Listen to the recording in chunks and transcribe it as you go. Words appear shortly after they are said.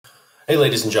Hey,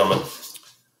 ladies and gentlemen,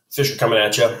 Fisher coming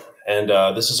at you. And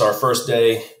this is our first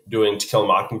day doing To Kill a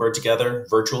Mockingbird together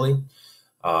virtually.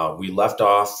 We left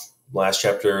off last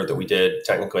chapter that we did.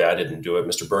 Technically, I didn't do it.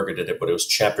 Mr. Berger did it, but it was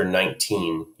chapter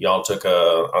 19. Y'all took an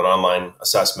online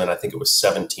assessment. I think it was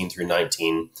 17 through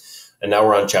 19. And now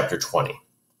we're on chapter 20,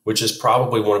 which is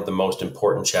probably one of the most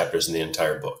important chapters in the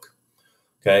entire book.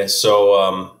 Okay,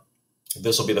 so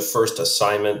this will be the first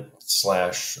assignment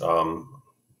slash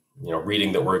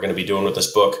reading that we're going to be doing with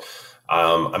this book.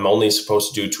 I'm only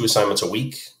supposed to do 2 assignments a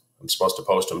week. I'm supposed to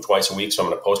post them twice a week, so I'm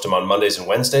going to post them on Mondays and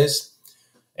Wednesdays.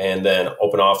 And then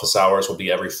open office hours will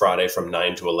be every Friday from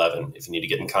 9 to 11 if you need to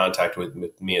get in contact with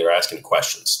me or ask any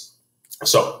questions.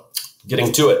 So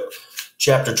getting to it,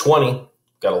 chapter 20,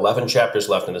 got 11 chapters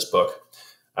left in this book.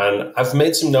 And I've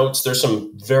made some notes. There's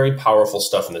some very powerful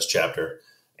stuff in this chapter,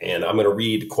 and I'm going to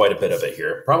read quite a bit of it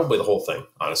here, probably the whole thing,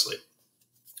 honestly.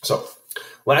 So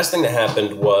last thing that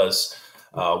happened was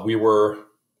we were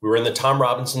in the Tom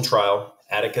Robinson trial.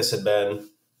 Atticus had been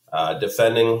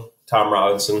defending Tom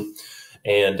Robinson,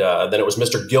 and then it was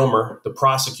Mr. Gilmer, the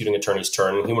prosecuting attorney's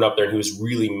turn. He went up there and he was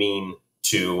really mean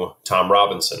to Tom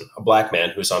Robinson, a black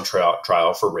man who was on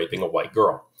trial for raping a white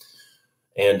girl.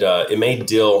 And it made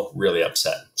Dill really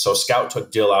upset. So Scout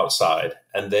took Dill outside,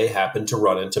 and they happened to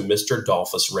run into Mr.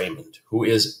 Dolphus Raymond, who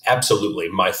is absolutely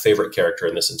my favorite character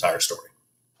in this entire story.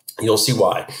 You'll see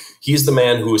why. He's the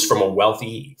man who is from a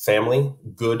wealthy family,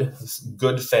 good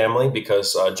family,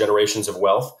 because generations of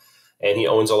wealth, and he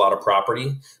owns a lot of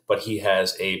property, but he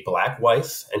has a black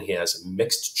wife and he has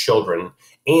mixed children,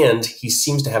 and he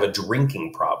seems to have a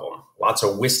drinking problem, lots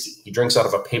of whiskey. He drinks out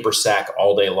of a paper sack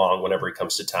all day long whenever he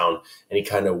comes to town, and he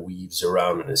kind of weaves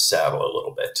around in his saddle a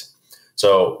little bit.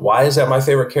 So why is that my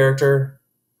favorite character?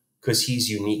 Because he's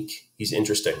unique. He's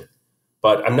interesting.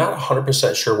 But I'm not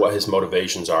 100% sure what his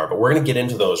motivations are, but we're going to get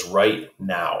into those right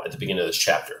now at the beginning of this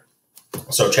chapter.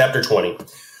 So chapter 20,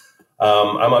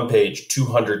 I'm on page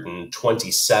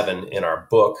 227 in our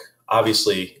book.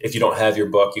 Obviously, if you don't have your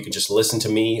book, you can just listen to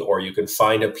me, or you can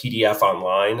find a PDF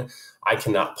online. I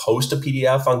cannot post a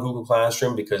PDF on Google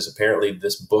Classroom because apparently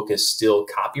this book is still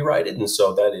copyrighted. And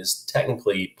so that is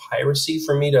technically piracy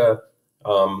for me to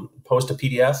post a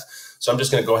PDF. So I'm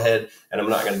just going to go ahead and I'm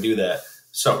not going to do that.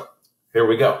 So here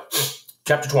we go.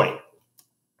 Chapter 20.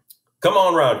 Come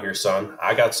on round here, son.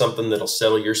 I got something that'll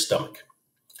settle your stomach.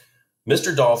 As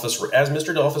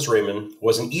Mr. Dolphus Raymond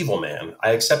was an evil man,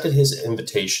 I accepted his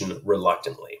invitation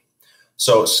reluctantly.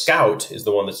 So Scout is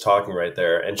the one that's talking right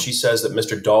there, and she says that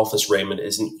Mr. Dolphus Raymond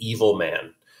is an evil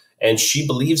man, and she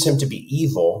believes him to be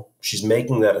evil. She's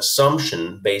making that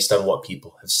assumption based on what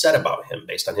people have said about him,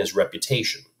 based on his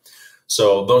reputation.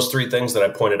 So those 3 things that I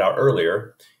pointed out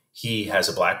earlier: he has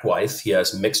a black wife, he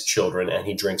has mixed children, and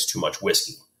he drinks too much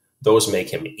whiskey. Those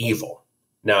make him evil.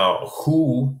 Now,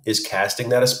 who is casting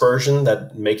that aspersion,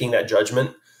 making that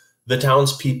judgment? The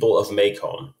townspeople of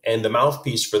Maycomb. And the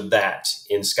mouthpiece for that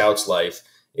in Scout's life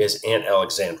is Aunt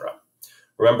Alexandra.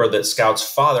 Remember that Scout's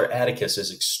father, Atticus,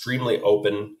 is extremely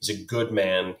open. He's a good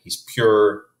man. He's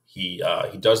pure. He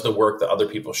does the work that other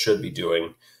people should be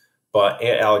doing. But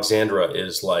Aunt Alexandra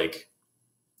is like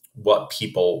what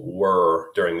people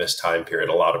were during this time period.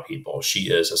 A lot of people.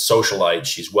 She is a socialite.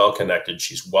 She's well connected.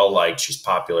 She's well liked. She's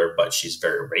popular, but she's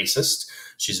very racist.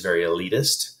 She's very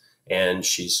elitist, and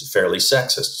she's fairly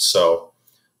sexist. So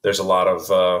there's a lot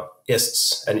of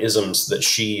ists and isms that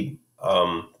she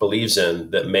believes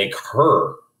in that make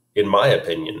her, in my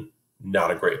opinion,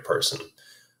 not a great person.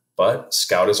 But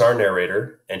Scout is our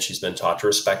narrator, and she's been taught to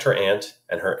respect her aunt,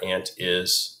 and her aunt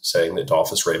is saying that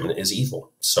Dolphus Raymond is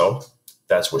evil. So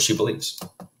that's what she believes.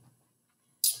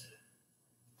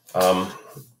 I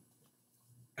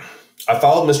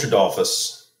followed Mr.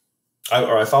 Dolphus,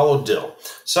 I followed Dill.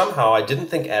 Somehow I didn't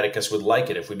think Atticus would like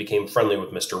it if we became friendly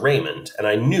with Mr. Raymond, and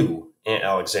I knew Aunt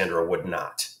Alexandra would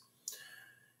not.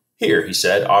 Here, he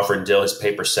said, offering Dill his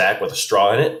paper sack with a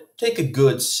straw in it. Take a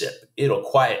good sip. It'll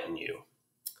quieten you.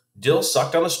 Dill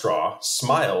sucked on the straw,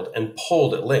 smiled, and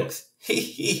pulled at length. Hee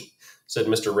hee, said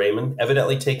Mr. Raymond,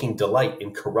 evidently taking delight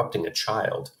in corrupting a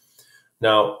child.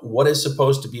 Now, what is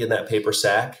supposed to be in that paper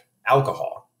sack?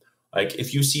 Alcohol. Like,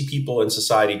 if you see people in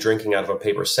society drinking out of a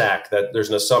paper sack, that there's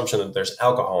an assumption that there's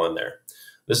alcohol in there.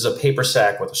 This is a paper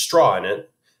sack with a straw in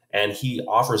it, and he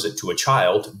offers it to a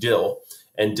child, Dill,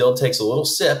 and Dill takes a little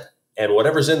sip, and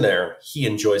whatever's in there, he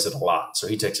enjoys it a lot. So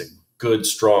he takes a good,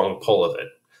 strong pull of it.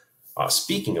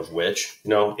 Speaking of which,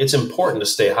 it's important to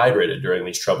stay hydrated during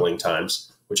these troubling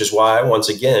times, which is why, once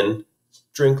again,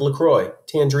 drink LaCroix,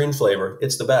 tangerine flavor.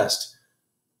 It's the best.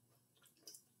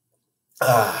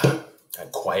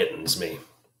 That quietens me.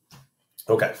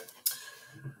 Okay.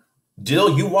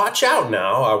 Dill, you watch out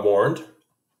now, I warned.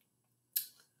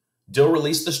 Dill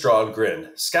released the straw and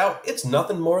grinned. Scout, it's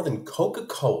nothing more than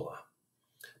Coca-Cola.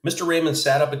 Mr. Raymond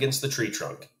sat up against the tree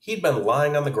trunk. He'd been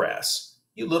lying on the grass.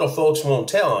 You little folks won't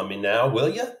tell on me now, will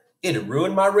you? It'd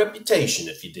ruin my reputation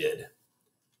if you did.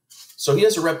 So he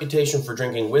has a reputation for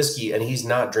drinking whiskey, and he's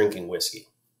not drinking whiskey.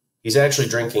 He's actually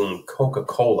drinking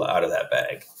Coca-Cola out of that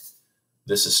bag.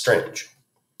 This is strange.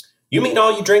 You mean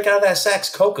all you drink out of that sack's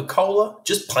Coca-Cola?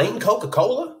 Just plain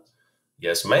Coca-Cola?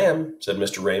 Yes, ma'am, said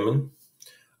Mr. Raymond.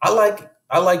 I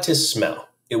liked his smell.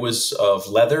 It was of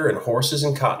leather and horses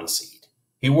and cottonseed.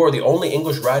 He wore the only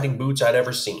English riding boots I'd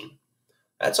ever seen.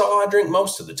 That's all I drink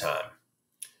most of the time.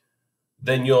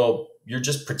 Then you're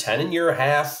just pretending you're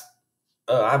half.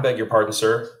 I beg your pardon,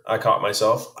 sir. I caught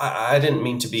myself. I didn't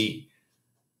mean to be.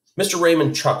 Mr.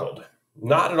 Raymond chuckled,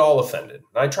 not at all offended.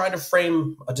 I tried to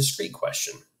frame a discreet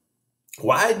question.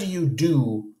 Why do you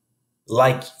do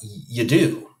like you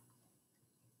do?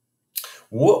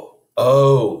 Whoa.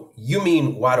 Oh, you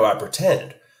mean why do I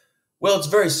pretend? Well, it's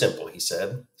very simple, he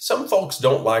said. Some folks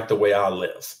don't like the way I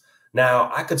live. Now,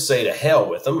 I could say to hell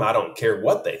with them. I don't care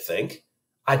what they think.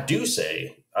 I do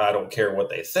say I don't care what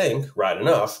they think, right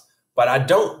enough, but I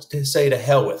don't say to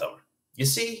hell with them. You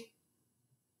see?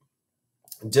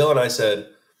 Dill and I said,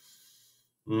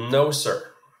 no,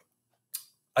 sir.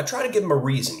 I try to give them a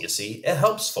reason, you see. It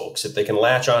helps folks if they can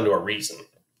latch onto a reason.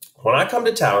 When I come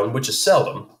to town, which is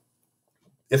seldom,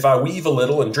 if I weave a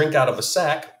little and drink out of a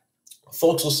sack,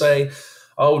 folks will say,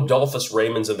 oh, Dolphus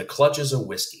Raymond's in the clutches of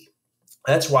whiskey.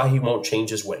 That's why he won't change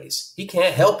his ways. He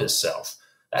can't help himself.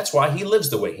 That's why he lives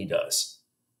the way he does.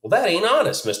 Well, that ain't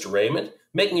honest, Mr. Raymond.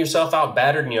 Making yourself out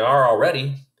badder than you are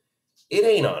already. It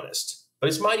ain't honest, but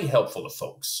it's mighty helpful to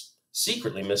folks.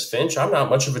 Secretly, Miss Finch, I'm not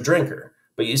much of a drinker.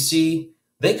 But you see,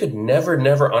 they could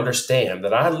never understand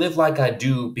that I live like I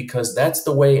do because that's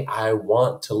the way I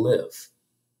want to live.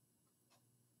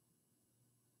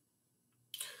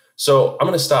 So I'm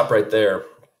going to stop right there.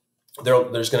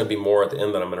 There's going to be more at the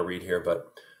end that I'm going to read here,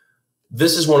 but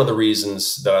this is one of the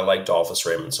reasons that I like Dolphus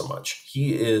Raymond so much.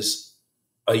 He is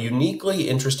a uniquely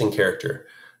interesting character.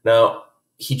 Now,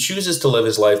 he chooses to live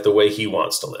his life the way he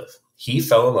wants to live. He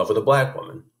fell in love with a black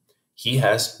woman. He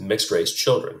has mixed-race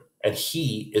children, and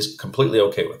he is completely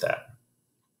okay with that.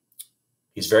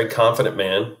 He's a very confident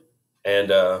man,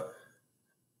 and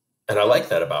I like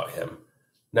that about him.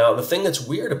 Now, the thing that's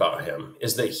weird about him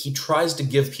is that he tries to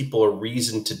give people a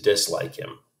reason to dislike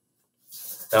him.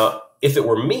 Now, if it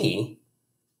were me,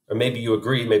 or maybe you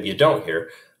agree, maybe you don't here,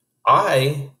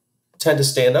 I tend to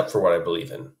stand up for what I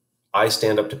believe in. I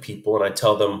stand up to people and I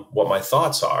tell them what my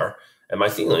thoughts are and my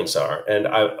feelings are. And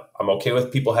I'm okay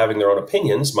with people having their own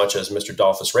opinions, much as Mr.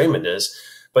 Dolphus Raymond is,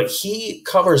 but he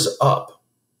covers up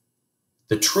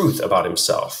the truth about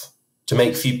himself to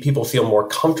make people feel more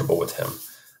comfortable with him.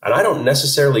 And I don't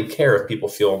necessarily care if people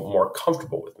feel more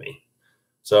comfortable with me.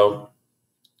 So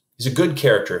he's a good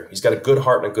character. He's got a good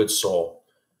heart and a good soul.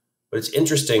 But it's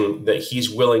interesting that he's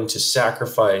willing to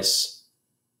sacrifice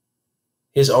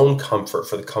his own comfort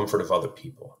for the comfort of other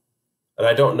people. And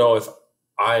I don't know if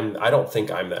I don't think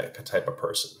I'm that type of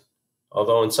person.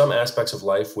 Although in some aspects of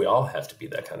life, we all have to be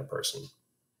that kind of person.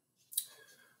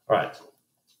 All right.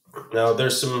 Now,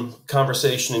 there's some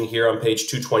conversation in here on page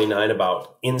 229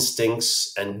 about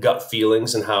instincts and gut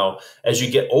feelings and how as you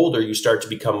get older, you start to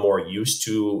become more used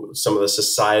to some of the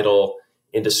societal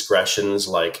indiscretions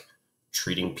like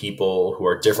treating people who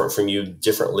are different from you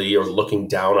differently or looking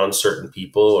down on certain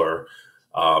people or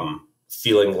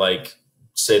feeling like,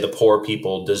 say, the poor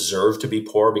people deserve to be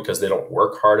poor because they don't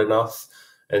work hard enough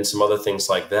and some other things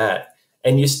like that.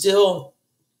 And you still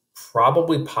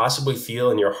probably possibly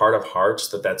feel in your heart of hearts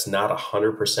that that's not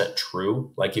 100%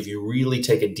 true. Like if you really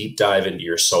take a deep dive into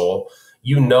your soul,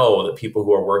 you know that people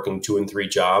who are working 2 and 3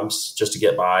 jobs just to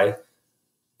get by,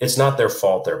 it's not their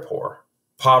fault they're poor.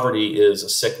 Poverty is a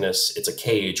sickness. It's a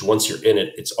cage. Once you're in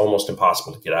it, it's almost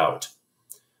impossible to get out.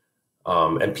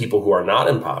 And people who are not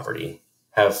in poverty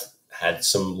have had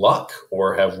some luck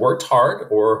or have worked hard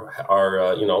or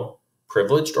are,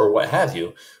 privileged or what have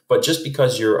you. But just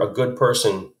because you're a good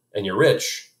person and you're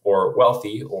rich or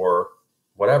wealthy or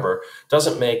whatever,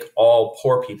 doesn't make all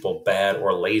poor people bad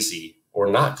or lazy or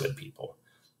not good people.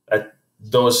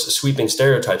 Those sweeping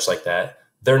stereotypes like that,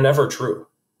 they're never true.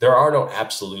 There are no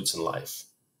absolutes in life.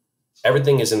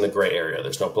 Everything is in the gray area.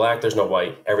 There's no black, there's no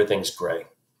white, everything's gray.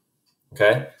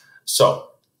 Okay? So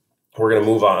we're going to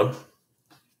move on.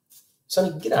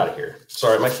 Sonny, get out of here.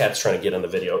 Sorry, my cat's trying to get in the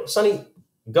video. Sonny,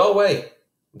 go away.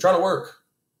 I'm trying to work.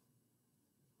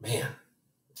 Man.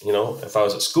 If I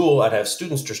was at school, I'd have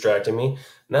students distracting me.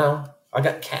 Now I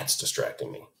got cats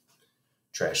distracting me.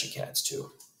 Trashy cats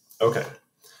too. Okay.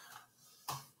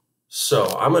 So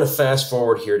I'm going to fast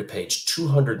forward here to page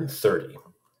 230.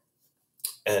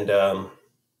 And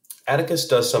Atticus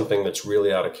does something that's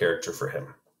really out of character for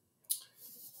him.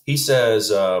 He says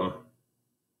they're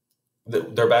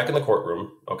back in the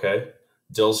courtroom, okay?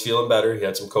 Dill's feeling better. He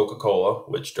had some Coca-Cola,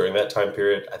 which during that time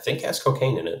period, I think has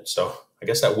cocaine in it. So I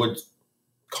guess that would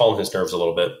calm his nerves a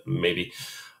little bit, maybe.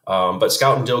 But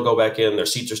Scout and Dill go back in. Their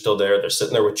seats are still there. They're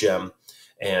sitting there with Jem.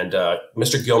 And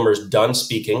Mr. Gilmer's done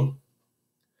speaking.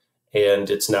 And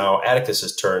it's now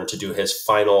Atticus's turn to do his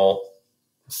final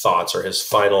thoughts or his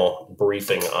final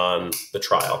briefing on the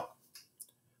trial.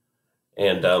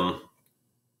 And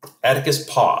Atticus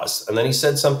paused, and then he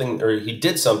said something, or he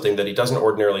did something that he doesn't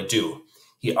ordinarily do.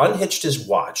 He unhitched his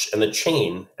watch and the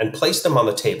chain and placed them on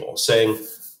the table, saying,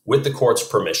 "With the court's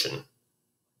permission."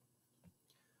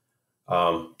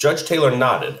 Judge Taylor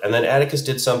nodded, and then Atticus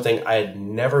did something I had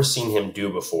never seen him do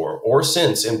before, or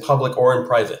since, in public or in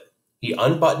private. He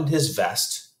unbuttoned his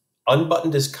vest,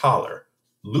 unbuttoned his collar,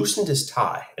 loosened his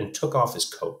tie, and took off his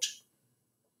coat.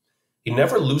 He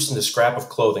never loosened a scrap of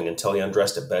clothing until he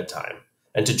undressed at bedtime.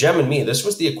 And to Jem and me, this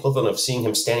was the equivalent of seeing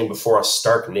him standing before us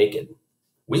stark naked.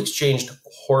 We exchanged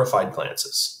horrified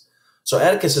glances. So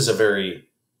Atticus is a very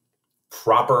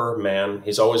proper man.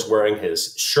 He's always wearing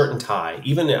his shirt and tie,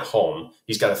 even at home.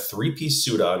 He's got a three-piece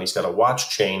suit on. He's got a watch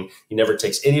chain. He never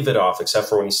takes any of it off except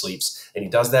for when he sleeps. And he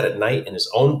does that at night in his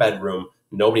own bedroom,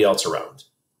 nobody else around.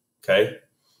 Okay?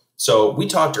 So we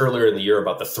talked earlier in the year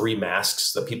about the three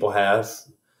masks that people have.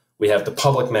 We have the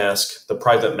public mask, the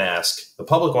private mask. The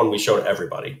public one we show to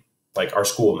everybody, like our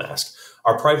school mask.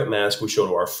 Our private mask we show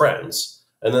to our friends.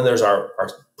 And then there's our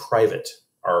private,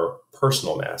 our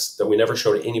personal mask that we never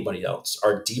show to anybody else,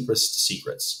 our deepest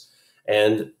secrets.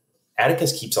 And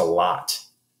Atticus keeps a lot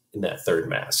in that third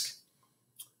mask.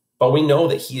 But we know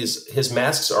that his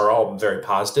masks are all very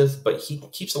positive, but he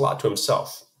keeps a lot to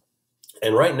himself.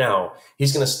 And right now,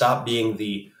 he's going to stop being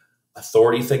the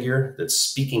authority figure that's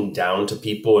speaking down to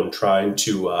people and trying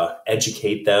to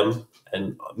educate them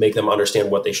and make them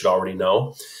understand what they should already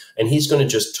know. And he's going to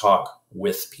just talk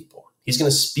with people. He's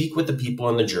going to speak with the people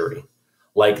in the jury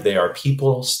like they are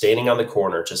people standing on the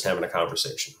corner just having a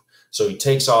conversation. So he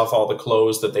takes off all the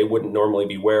clothes that they wouldn't normally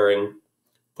be wearing,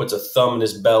 puts a thumb in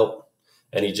his belt,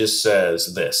 and he just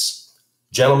says this: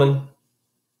 "Gentlemen,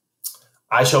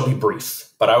 I shall be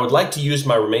brief, but I would like to use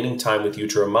my remaining time with you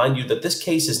to remind you that this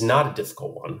case is not a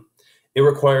difficult one. It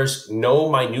requires no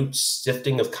minute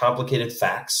sifting of complicated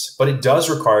facts, but it does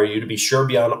require you to be sure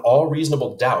beyond all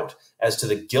reasonable doubt as to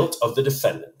the guilt of the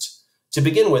defendant. To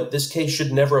begin with, this case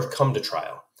should never have come to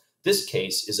trial. This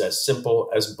case is as simple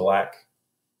as black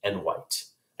and white."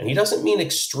 And he doesn't mean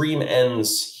extreme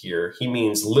ends here. He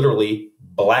means literally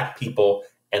black people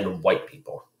and white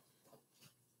people.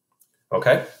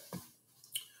 Okay?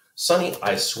 Sonny,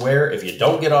 I swear if you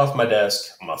don't get off my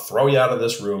desk, I'm going to throw you out of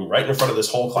this room right in front of this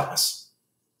whole class.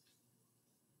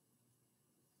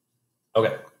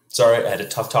 Okay, sorry, I had to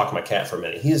tough talk my cat for a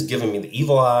minute. He is giving me the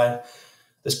evil eye.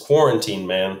 This quarantine,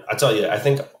 man, I tell you, I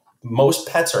think most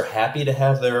pets are happy to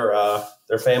have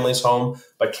their families home,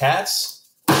 but cats,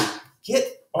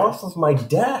 get off of my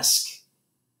desk.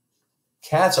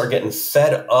 Cats are getting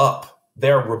fed up.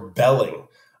 They're rebelling.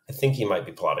 I think he might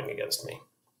be plotting against me.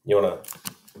 You want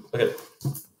to look at,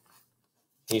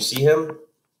 can you see him?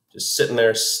 Just sitting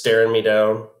there staring me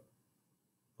down.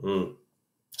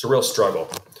 It's a real struggle.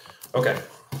 Okay,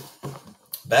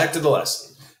 back to the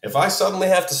lesson. If I suddenly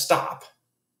have to stop,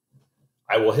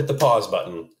 I will hit the pause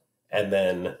button, and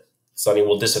then Sonny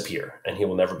will disappear, and he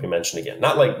will never be mentioned again.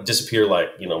 Not like disappear like,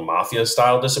 mafia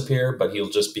style disappear, but he'll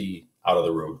just be out of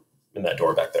the room in that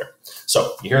door back there.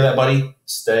 So, you hear that, buddy?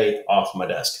 Stay off my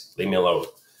desk. Leave me alone.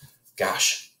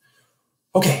 Gosh.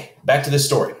 Okay, back to this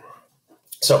story.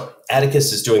 So,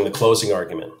 Atticus is doing the closing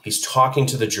argument. He's talking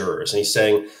to the jurors, and he's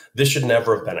saying, this should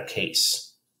never have been a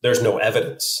case. There's no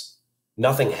evidence.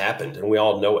 Nothing happened, and we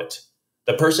all know it.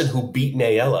 The person who beat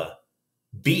Nayella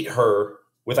beat her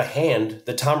with a hand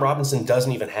that Tom Robinson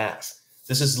doesn't even have.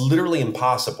 This is literally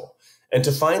impossible. And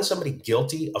to find somebody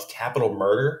guilty of capital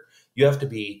murder, you have to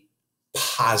be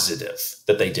positive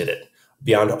that they did it,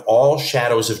 beyond all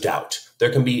shadows of doubt.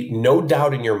 There can be no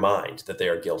doubt in your mind that they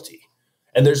are guilty.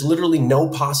 And there's literally no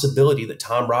possibility that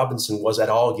Tom Robinson was at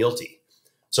all guilty.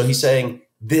 So he's saying,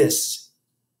 this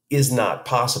is not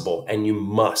possible, and you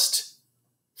must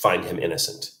find him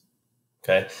innocent.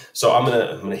 Okay, so I'm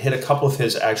gonna hit a couple of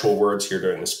his actual words here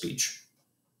during the speech.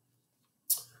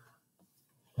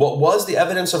 What was the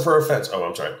evidence of her offense? Oh,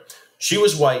 I'm sorry. She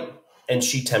was white and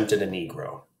she tempted a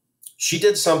Negro. She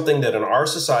did something that in our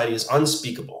society is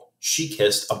unspeakable. she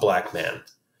kissed a black man.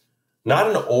 Not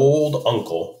an old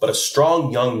uncle, but a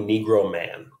strong young Negro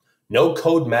man. No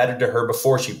code mattered to her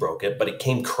before she broke it, but it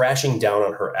came crashing down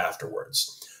on her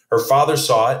afterwards. Her father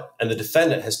saw it, and the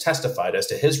defendant has testified as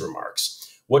to his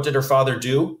remarks. What did her father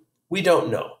do? We don't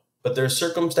know, but there's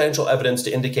circumstantial evidence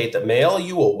to indicate that Mael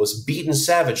Ewell was beaten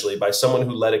savagely by someone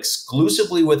who led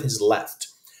exclusively with his left.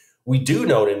 We do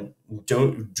know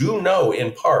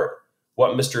in part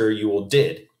what Mr. Ewell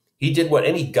did. He did what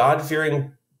any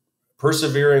God-fearing,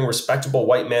 persevering, respectable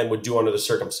white man would do under the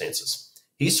circumstances.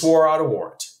 He swore out a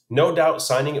warrant, no doubt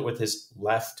signing it with his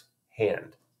left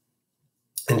hand.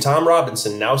 And Tom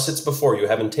Robinson now sits before you,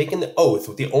 having taken the oath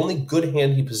with the only good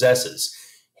hand he possesses,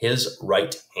 his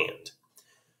right hand.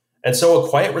 And so a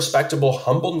quiet, respectable,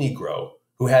 humble Negro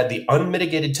who had the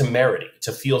unmitigated temerity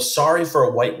to feel sorry for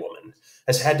a white woman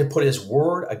has had to put his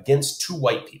word against two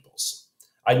white people's.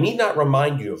 I need not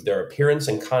remind you of their appearance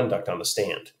and conduct on the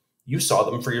stand. You saw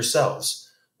them for yourselves.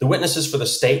 The witnesses for the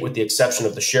state, with the exception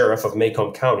of the sheriff of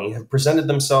Macomb County, have presented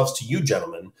themselves to you,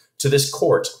 gentlemen, to this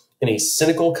court in a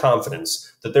cynical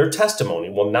confidence that their testimony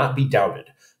will not be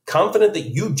doubted, confident that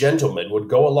you, gentlemen, would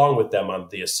go along with them on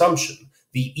the assumption,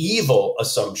 the evil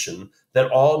assumption, that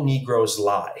all Negroes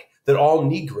lie, that all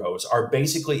Negroes are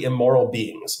basically immoral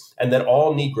beings, and that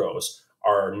all Negroes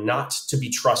are not to be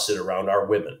trusted around our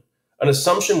women. An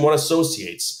assumption one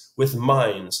associates with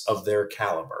minds of their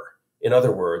caliber. In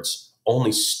other words,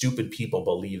 only stupid people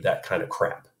believe that kind of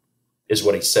crap, is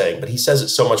what he's saying, but he says it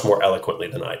so much more eloquently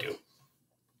than I do.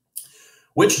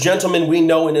 Which, gentlemen, we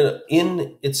know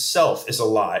in itself is a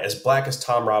lie, as black as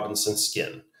Tom Robinson's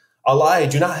skin. A lie I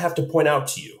do not have to point out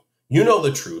to you. You know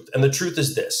the truth, and the truth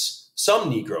is this. Some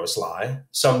Negroes lie.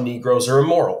 Some Negroes are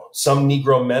immoral. Some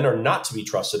Negro men are not to be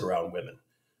trusted around women,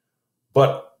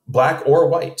 but black or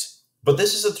white. But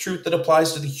this is a truth that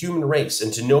applies to the human race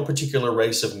and to no particular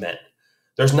race of men.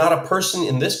 There's not a person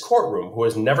in this courtroom who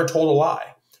has never told a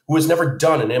lie, who has never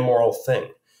done an immoral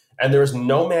thing. And there is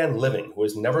no man living who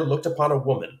has never looked upon a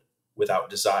woman without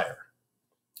desire.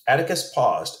 Atticus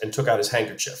paused and took out his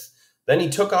handkerchief. Then he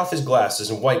took off his glasses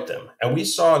and wiped them, and we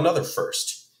saw another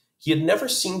first. He had never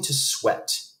seemed to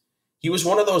sweat. He was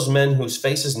one of those men whose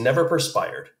faces never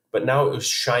perspired, but now it was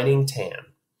shining tan.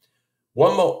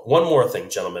 One more thing,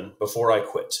 gentlemen, before I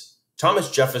quit.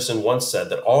 Thomas Jefferson once said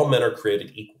that all men are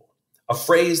created equal, a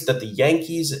phrase that the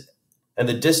Yankees and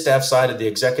the distaff side of the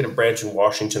executive branch in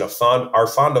Washington are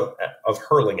fond of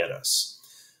hurling at us.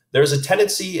 There's a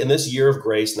tendency in this year of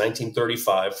grace,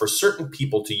 1935, for certain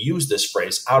people to use this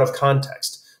phrase out of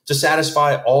context to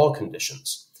satisfy all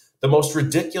conditions. The most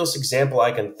ridiculous example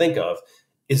I can think of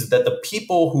is that the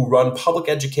people who run public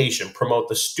education promote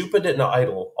the stupid and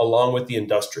idle along with the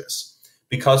industrious,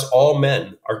 because all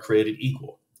men are created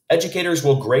equal. Educators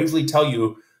will gravely tell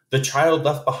you the child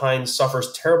left behind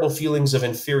suffers terrible feelings of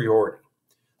inferiority.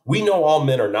 We know all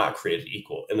men are not created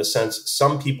equal in the sense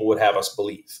some people would have us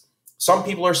believe. Some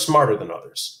people are smarter than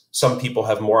others. Some people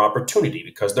have more opportunity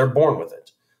because they're born with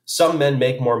it. Some men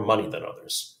make more money than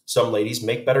others. Some ladies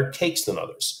make better cakes than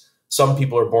others. Some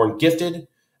people are born gifted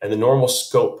and beyond the normal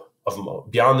scope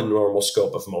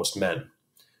of most men.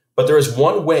 But there is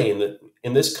one way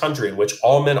in this country in which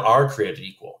all men are created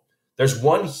equal. There's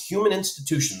one human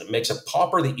institution that makes a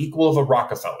pauper the equal of a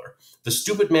Rockefeller, the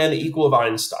stupid man the equal of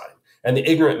Einstein, and the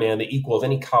ignorant man the equal of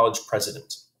any college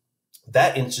president.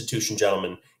 That institution,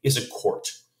 gentlemen, is a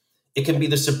court. It can be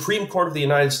the Supreme Court of the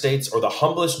United States or the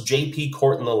humblest JP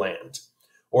court in the land,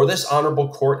 or this honorable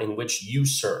court in which you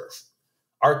serve.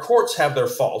 Our courts have their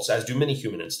faults, as do many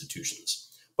human institutions.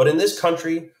 But in this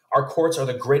country, our courts are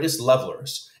the greatest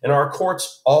levelers. In our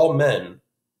courts, all men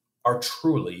are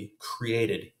truly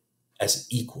created as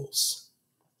equals.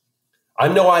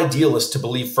 I'm no idealist to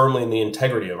believe firmly in the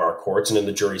integrity of our courts and in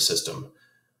the jury system.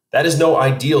 That is no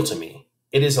ideal to me.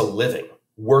 It is a living,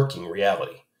 working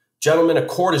reality. Gentlemen, a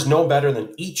court is no better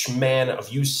than each man of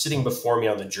you sitting before me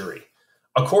on the jury.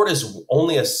 A court is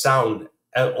only as sound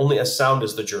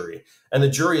as the jury, and the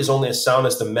jury is only as sound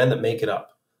as the men that make it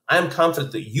up. I am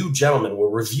confident that you, gentlemen, will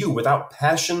review without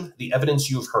passion the evidence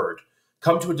you have heard,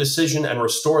 come to a decision, and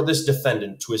restore this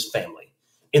defendant to his family.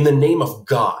 In the name of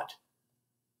God,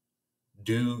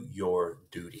 do your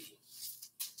duty.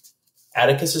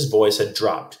 Atticus's voice had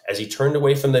dropped. As he turned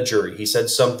away from the jury, he said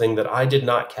something that I did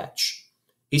not catch.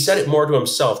 He said it more to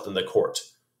himself than the court.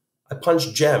 I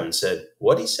punched Jem and said,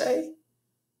 "What'd he say?"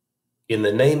 "In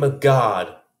the name of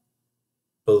God,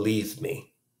 believe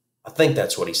me." I think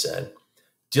that's what he said.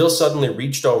 Dill suddenly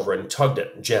reached over and tugged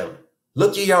at Jem.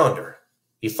 "Look yonder."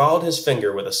 He followed his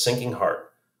finger with a sinking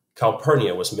heart.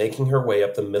 Calpurnia was making her way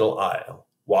up the middle aisle,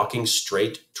 walking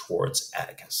straight towards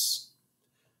Atticus.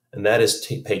 and that is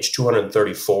page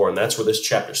 234, and that's where this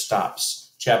chapter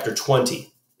stops. Chapter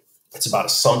 20, it's about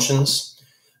assumptions,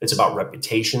 it's about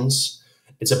reputations,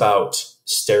 it's about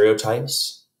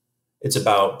stereotypes, it's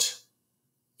about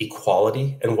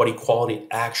equality and what equality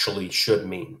actually should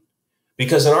mean.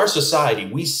 Because in our society,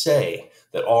 we say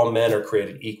that all men are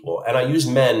created equal, and I use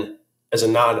men as a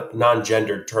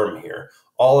non-gendered term here.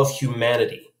 All of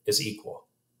humanity is equal.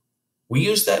 We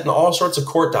use that in all sorts of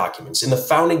court documents, in the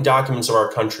founding documents of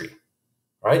our country,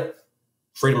 right?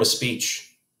 Freedom of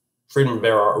speech, freedom of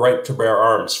right to bear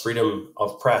arms, freedom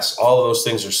of press, all of those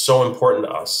things are so important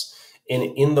to us. And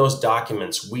in those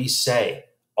documents, we say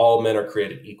all men are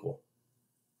created equal.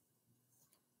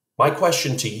 My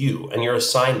question to you and your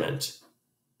assignment,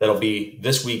 that'll be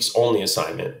this week's only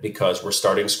assignment because we're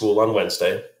starting school on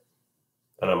Wednesday,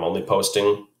 and I'm only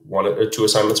posting 1 or 2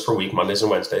 assignments per week, Mondays and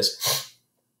Wednesdays.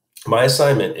 My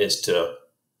assignment is to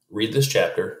read this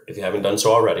chapter, if you haven't done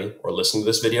so already, or listen to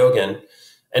this video again,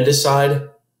 and decide,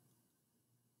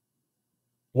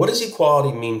 what does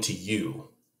equality mean to you?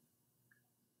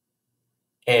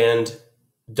 And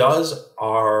does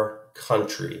our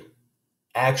country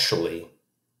actually,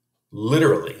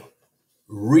 literally,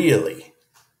 really,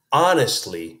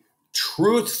 honestly,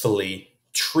 truthfully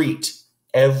treat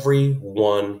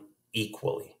everyone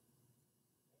equally?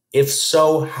 If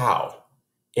so, how?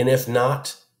 And if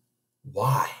not,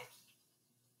 why?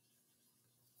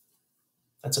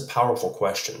 That's a powerful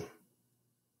question.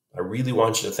 I really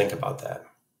want you to think about that.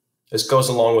 This goes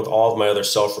along with all of my other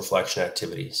self-reflection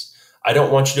activities. I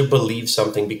don't want you to believe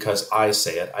something because I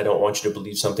say it. I don't want you to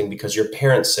believe something because your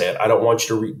parents say it. I don't want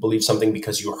you to believe something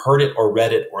because you heard it or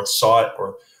read it or saw it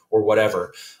or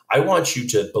whatever. I want you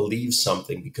to believe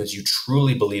something because you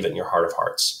truly believe it in your heart of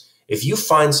hearts. If you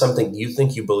find something you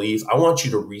think you believe, I want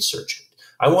you to research it.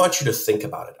 I want you to think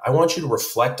about it. I want you to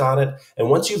reflect on it. And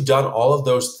once you've done all of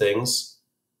those things,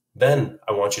 then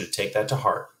I want you to take that to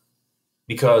heart.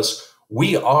 Because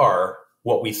we are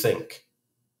what we think.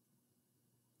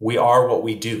 We are what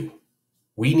we do.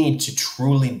 We need to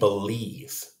truly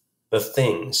believe the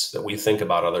things that we think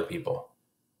about other people.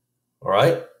 All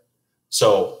right?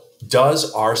 So,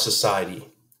 does our society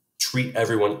treat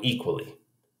everyone equally?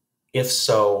 If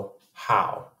so,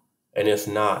 how? And if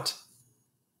not,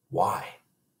 why?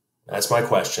 That's my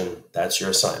question. That's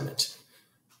your assignment.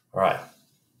 All right.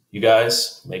 You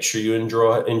guys, make sure you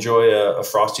enjoy a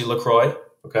Frosty LaCroix,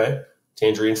 okay?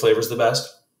 Tangerine flavor's the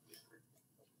best.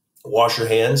 Wash your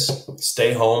hands,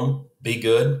 stay home, be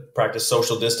good, practice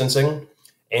social distancing,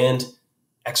 and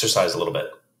exercise a little bit.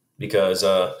 Because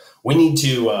we need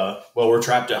to, well, we're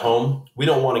trapped at home. We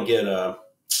don't want to get,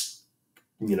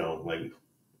 like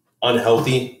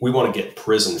unhealthy. We want to get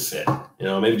prison fit.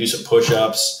 Maybe do some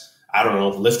push-ups. I don't know,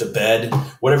 lift a bed,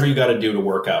 whatever you got to do to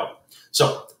work out.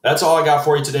 So that's all I got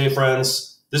for you today,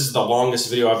 friends. This is the longest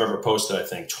video I've ever posted, I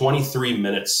think, 23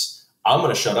 minutes. I'm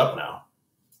going to shut up now.